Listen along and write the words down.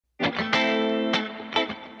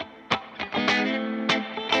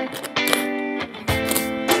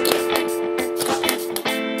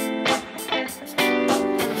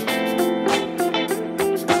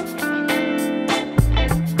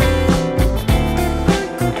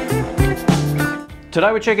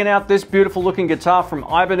Today we're checking out this beautiful looking guitar from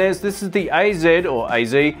Ibanez. This is the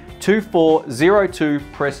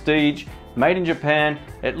AZ2402 Prestige, made in Japan.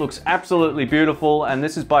 It looks absolutely beautiful, and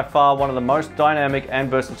this is by far one of the most dynamic and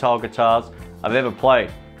versatile guitars I've ever played.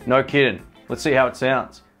 No kidding. Let's see how it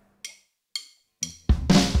sounds.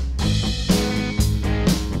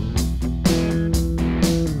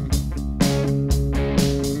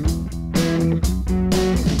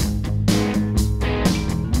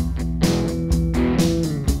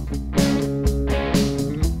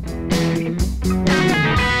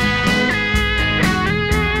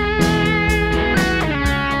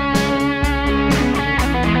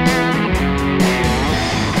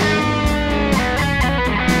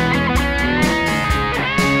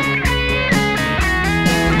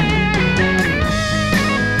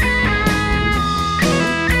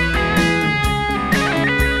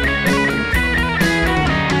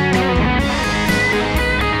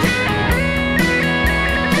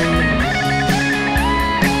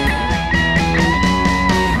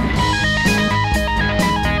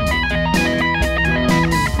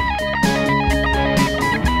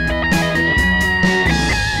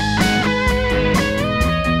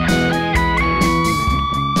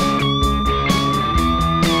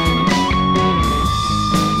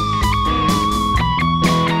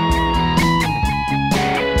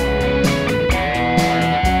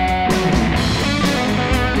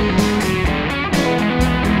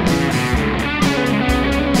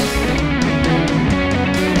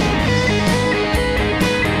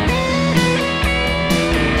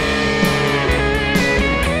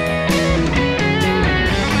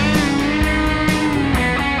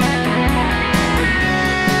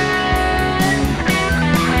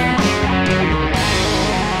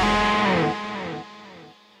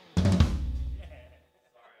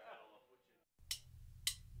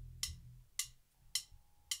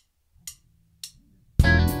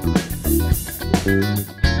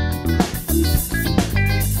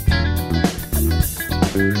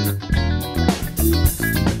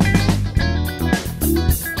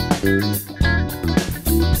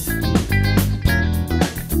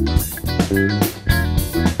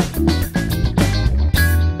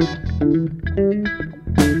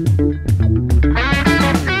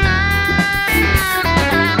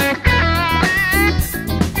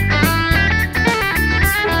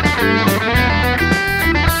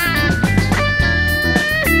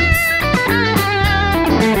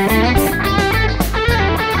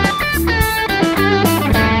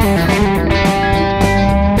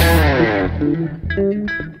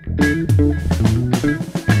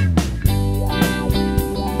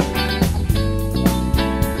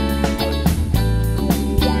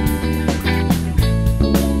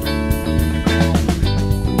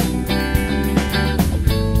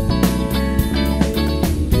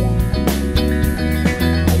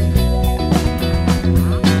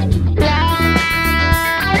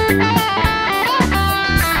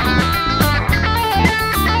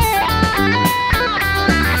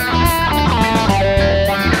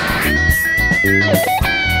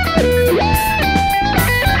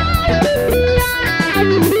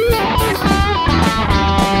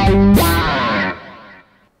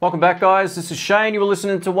 Welcome back, guys. This is Shane. You were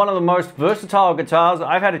listening to one of the most versatile guitars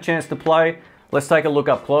I've had a chance to play. Let's take a look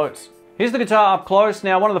up close. Here's the guitar up close.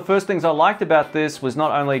 Now, one of the first things I liked about this was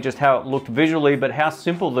not only just how it looked visually, but how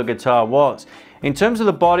simple the guitar was. In terms of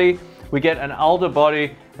the body, we get an older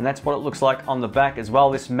body, and that's what it looks like on the back as well.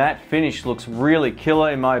 This matte finish looks really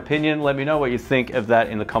killer in my opinion. Let me know what you think of that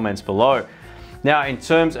in the comments below. Now, in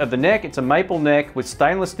terms of the neck, it's a maple neck with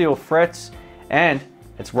stainless steel frets, and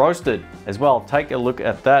it's roasted as well. Take a look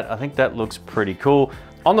at that. I think that looks pretty cool.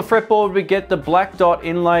 On the fretboard, we get the black dot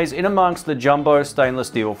inlays in amongst the jumbo stainless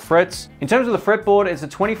steel frets. In terms of the fretboard, it's a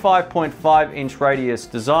 25.5 inch radius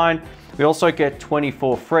design. We also get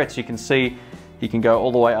 24 frets. You can see you can go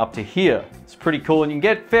all the way up to here. It's pretty cool, and you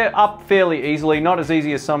can get up fairly easily. Not as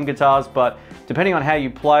easy as some guitars, but depending on how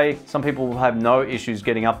you play, some people will have no issues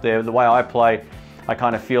getting up there. The way I play, I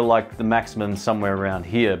kind of feel like the maximum somewhere around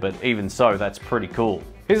here, but even so, that's pretty cool.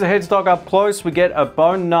 Here's the headstock up close. We get a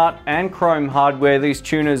bone nut and chrome hardware. These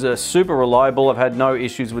tuners are super reliable. I've had no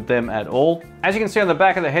issues with them at all. As you can see on the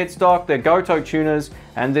back of the headstock, they're Goto tuners,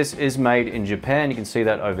 and this is made in Japan. You can see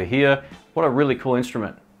that over here. What a really cool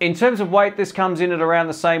instrument. In terms of weight, this comes in at around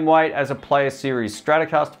the same weight as a Player Series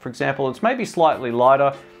Stratocaster, for example. It's maybe slightly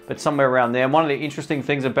lighter, but somewhere around there. And one of the interesting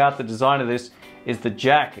things about the design of this is the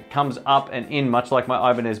jack. It comes up and in, much like my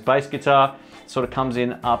Ibanez bass guitar. Sort of comes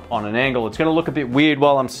in up on an angle. It's going to look a bit weird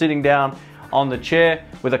while I'm sitting down on the chair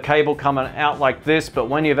with a cable coming out like this, but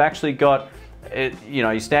when you've actually got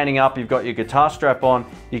you're standing up, you've got your guitar strap on,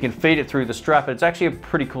 you can feed it through the strap. It's actually a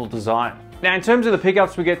pretty cool design. Now in terms of the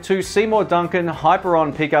pickups, we get two Seymour Duncan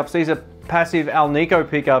Hyper-On pickups. These are passive Alnico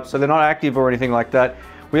pickups, so they're not active or anything like that.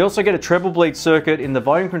 We also get a treble bleed circuit in the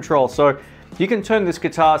volume control, so you can turn this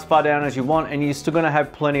guitar as far down as you want and you're still gonna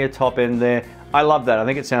have plenty of top end there. I love that, I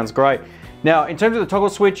think it sounds great. Now, in terms of the toggle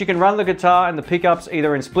switch, you can run the guitar and the pickups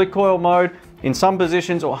either in split coil mode in some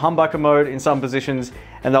positions or humbucker mode in some positions,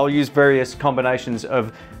 and they'll use various combinations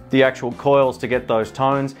of the actual coils to get those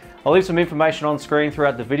tones. I'll leave some information on screen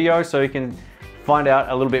throughout the video so you can find out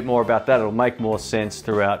a little bit more about that. It'll make more sense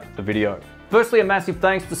throughout the video. Firstly, a massive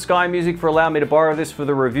thanks to Sky Music for allowing me to borrow this for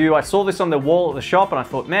the review. I saw this on the wall at the shop and I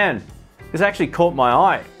thought, man, this actually caught my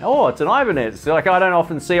eye. Oh, it's an Ibanez. Like, I don't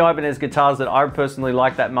often see Ibanez guitars that I personally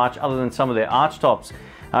like that much other than some of their arch tops.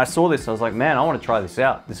 And I saw this, I was like, man, I want to try this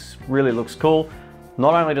out. This really looks cool.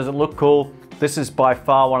 Not only does it look cool, this is by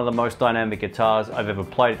far one of the most dynamic guitars I've ever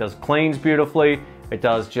played. It does cleans beautifully. It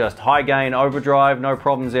does just high gain overdrive, no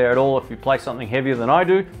problems there at all. If you play something heavier than I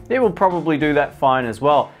do, it will probably do that fine as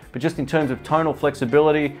well. But just in terms of tonal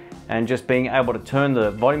flexibility and just being able to turn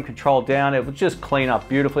the volume control down, it will just clean up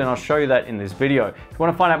beautifully, and I'll show you that in this video. If you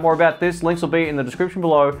want to find out more about this, links will be in the description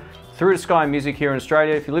below through to Sky Music here in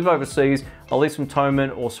Australia. If you live overseas, I'll leave some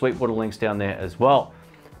Thomann or Sweetwater links down there as well.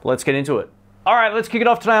 Let's get into it. All right, let's kick it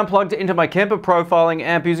off today. I'm plugged into my Kemper profiling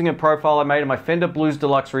amp using a profile I made in my Fender Blues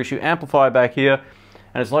Deluxe Reissue amplifier back here,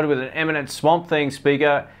 and it's loaded with an eminent Swamp Thing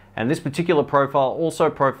speaker, and this particular profile also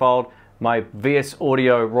profiled my VS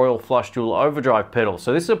Audio Royal Flush Dual Overdrive pedal.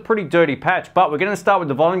 So this is a pretty dirty patch, but we're gonna start with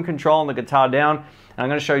the volume control and the guitar down, and I'm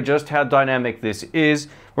gonna show you just how dynamic this is.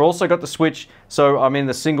 We're also got the switch, so I'm in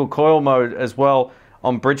the single coil mode as well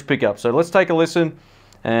on bridge pickup. So let's take a listen,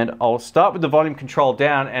 and I'll start with the volume control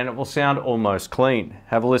down and it will sound almost clean.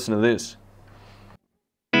 Have a listen to this.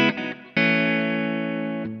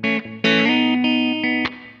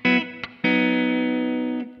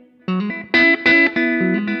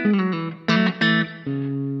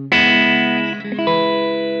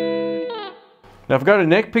 Now if I go to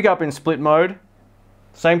neck pickup in split mode,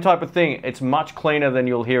 same type of thing. It's much cleaner than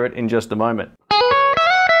you'll hear it in just a moment.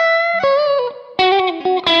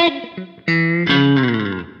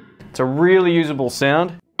 It's a really usable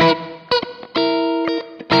sound.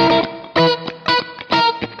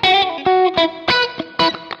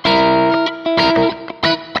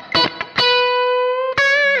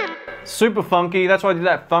 Super funky. That's why I did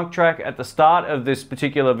that funk track at the start of this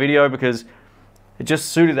particular video, because it just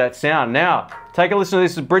suited that sound. Now, take a listen to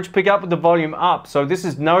this bridge pickup with the volume up. So this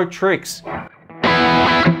is no tricks.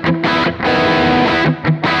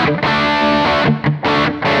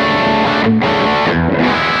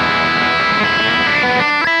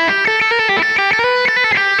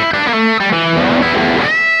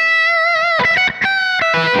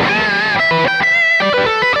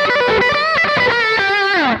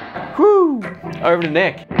 Whoo! Over to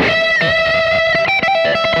neck.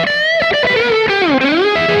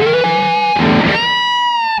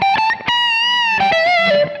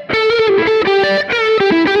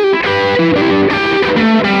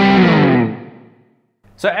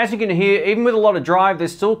 So as you can hear, even with a lot of drive,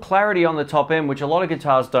 there's still clarity on the top end, which a lot of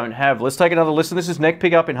guitars don't have. Let's take another listen. This is neck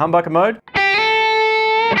pickup in humbucker mode.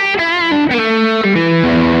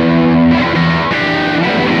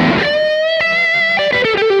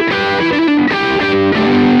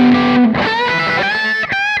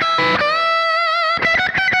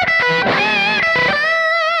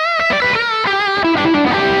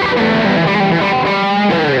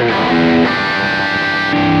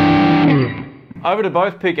 Over to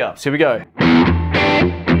both pickups, here we go.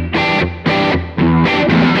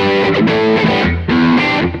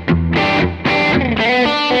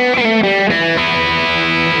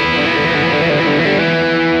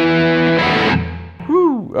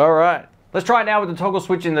 Whew, all right. Let's try it now with the toggle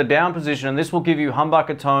switch in the down position, and this will give you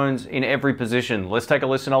humbucker tones in every position. Let's take a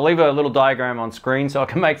listen. I'll leave a little diagram on screen so I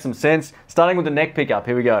can make some sense. Starting with the neck pickup,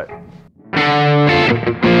 here we go.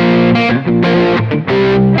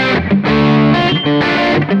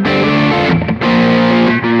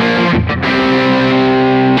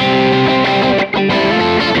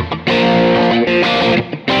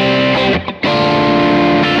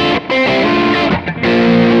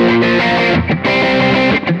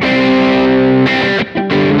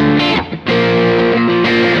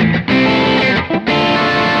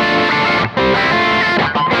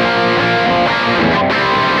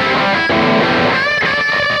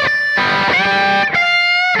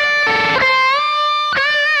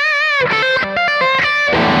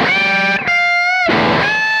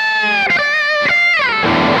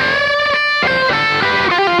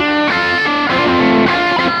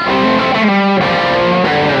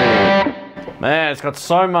 Man, it's got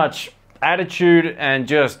so much attitude and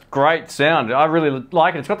just great sound. I really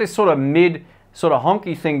like it. It's got this sort of mid, sort of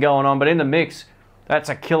honky thing going on, but in the mix, that's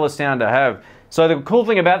a killer sound to have. So the cool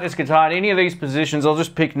thing about this guitar, in any of these positions, I'll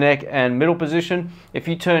just pick neck and middle position. If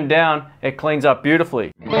you turn down, it cleans up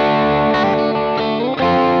beautifully.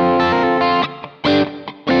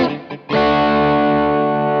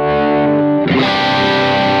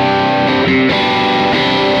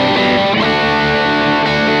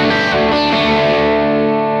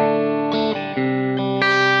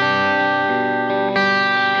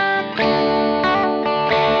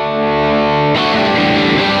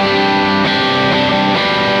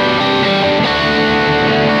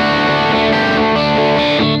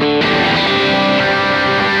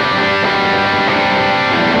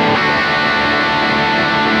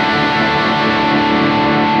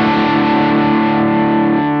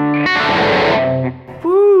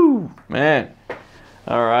 Man,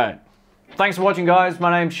 all right. Thanks for watching, guys.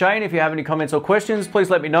 My name's Shane. If you have any comments or questions, please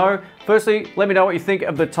let me know. Firstly, let me know what you think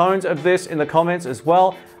of the tones of this in the comments as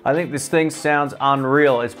well. I think this thing sounds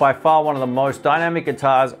unreal. It's by far one of the most dynamic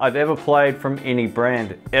guitars I've ever played from any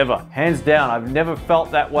brand, ever. Hands down, I've never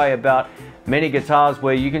felt that way about many guitars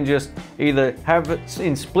where you can just either have it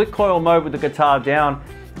in split coil mode with the guitar down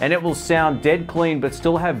and it will sound dead clean but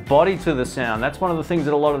still have body to the sound. That's one of the things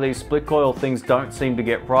that a lot of these split coil things don't seem to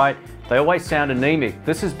get right. They always sound anemic.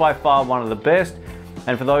 This is by far one of the best.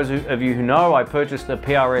 And for those of you who know, I purchased a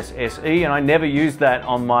PRS SE and I never used that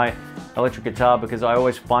on my electric guitar because I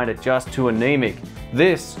always find it just too anemic.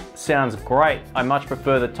 This sounds great. I much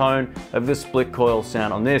prefer the tone of the split coil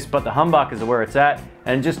sound on this, but the humbuckers are where it's at.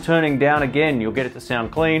 And just turning down again, you'll get it to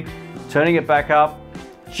sound clean. Turning it back up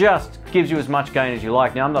just gives you as much gain as you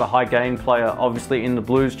like. Now, I'm not a high gain player, obviously, in the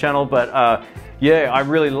blues channel, but yeah, I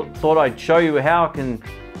really thought I'd show you how it can,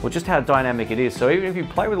 well, just how dynamic it is. So even if you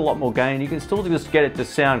play with a lot more gain, you can still just get it to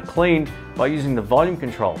sound clean by using the volume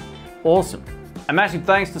control. Awesome. A massive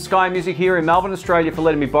thanks to Sky Music here in Melbourne, Australia for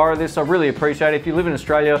letting me borrow this. I really appreciate it. If you live in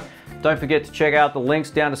Australia, don't forget to check out the links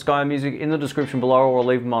down to Sky Music in the description below, or I'll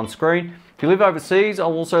leave them on screen. If you live overseas,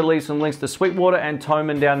 I'll also leave some links to Sweetwater and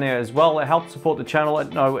Toman down there as well. It helps support the channel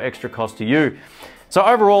at no extra cost to you. So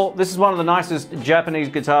overall, this is one of the nicest Japanese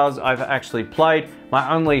guitars I've actually played.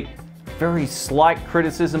 My only very slight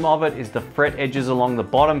criticism of it is the fret edges along the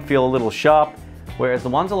bottom feel a little sharp, whereas the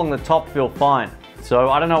ones along the top feel fine. So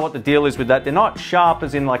I don't know what the deal is with that. They're not sharp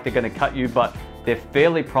as in like they're going to cut you, but they're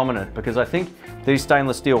fairly prominent because I think these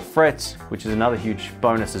stainless steel frets, which is another huge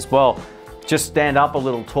bonus as well, just stand up a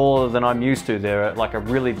little taller than I'm used to. They're like a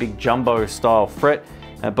really big jumbo style fret.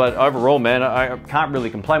 But overall, man, I can't really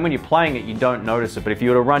complain. When you're playing it, you don't notice it. But if you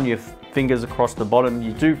were to run your fingers across the bottom,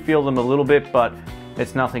 you do feel them a little bit, but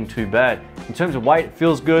it's nothing too bad. In terms of weight, it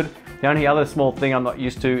feels good. The only other small thing I'm not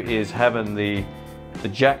used to is having the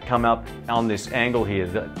jack come up on this angle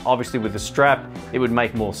here. Obviously with the strap, it would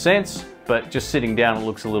make more sense, but just sitting down, it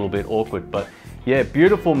looks a little bit awkward. But yeah,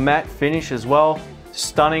 beautiful matte finish as well.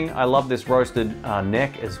 Stunning. I love this roasted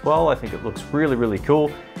neck as well. I think it looks really, really cool.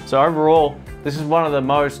 So overall, this is one of the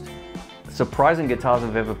most surprising guitars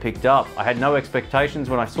I've ever picked up. I had no expectations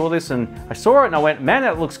when I saw this, and I saw it and I went, man,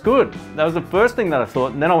 that looks good. That was the first thing that I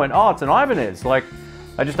thought. And then I went, oh, it's an Ibanez. Like,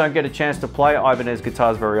 I just don't get a chance to play Ibanez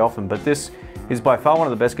guitars very often, but this is by far one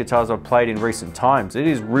of the best guitars I've played in recent times. It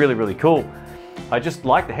is really, really cool. I just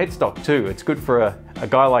like the headstock too. It's good for a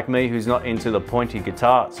guy like me who's not into the pointy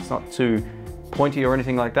guitars. It's not too pointy or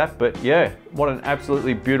anything like that, but yeah, what an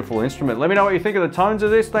absolutely beautiful instrument. Let me know what you think of the tones of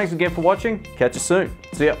this. Thanks again for watching. Catch you soon.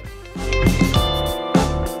 See ya.